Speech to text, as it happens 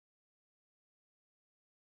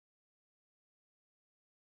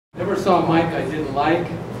Never saw Mike I didn't like.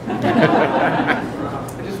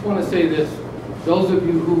 I just want to say this. Those of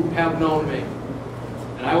you who have known me,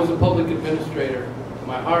 and I was a public administrator, to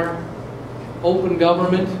my heart, open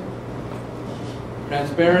government,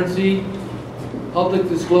 transparency, public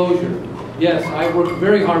disclosure. Yes, I worked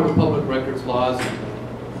very hard with public records laws.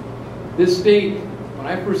 This state, when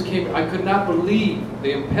I first came, I could not believe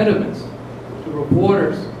the impediments to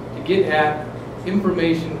reporters to get at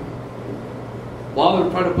information while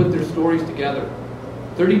they're trying to put their stories together.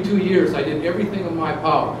 32 years, I did everything in my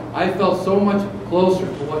power. I felt so much closer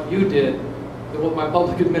to what you did than what my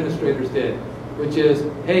public administrators did, which is,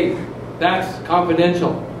 hey, that's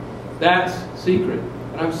confidential, that's secret.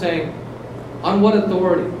 And I'm saying, on what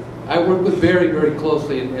authority? I work with very, very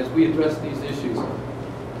closely as we address these issues.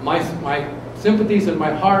 My sympathies and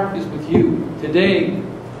my heart is with you. Today,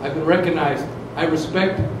 I've been recognized. I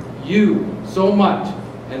respect you so much.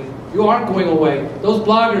 And you aren't going away. Those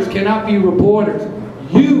bloggers cannot be reporters.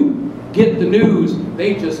 You get the news.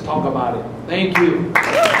 They just talk about it. Thank you.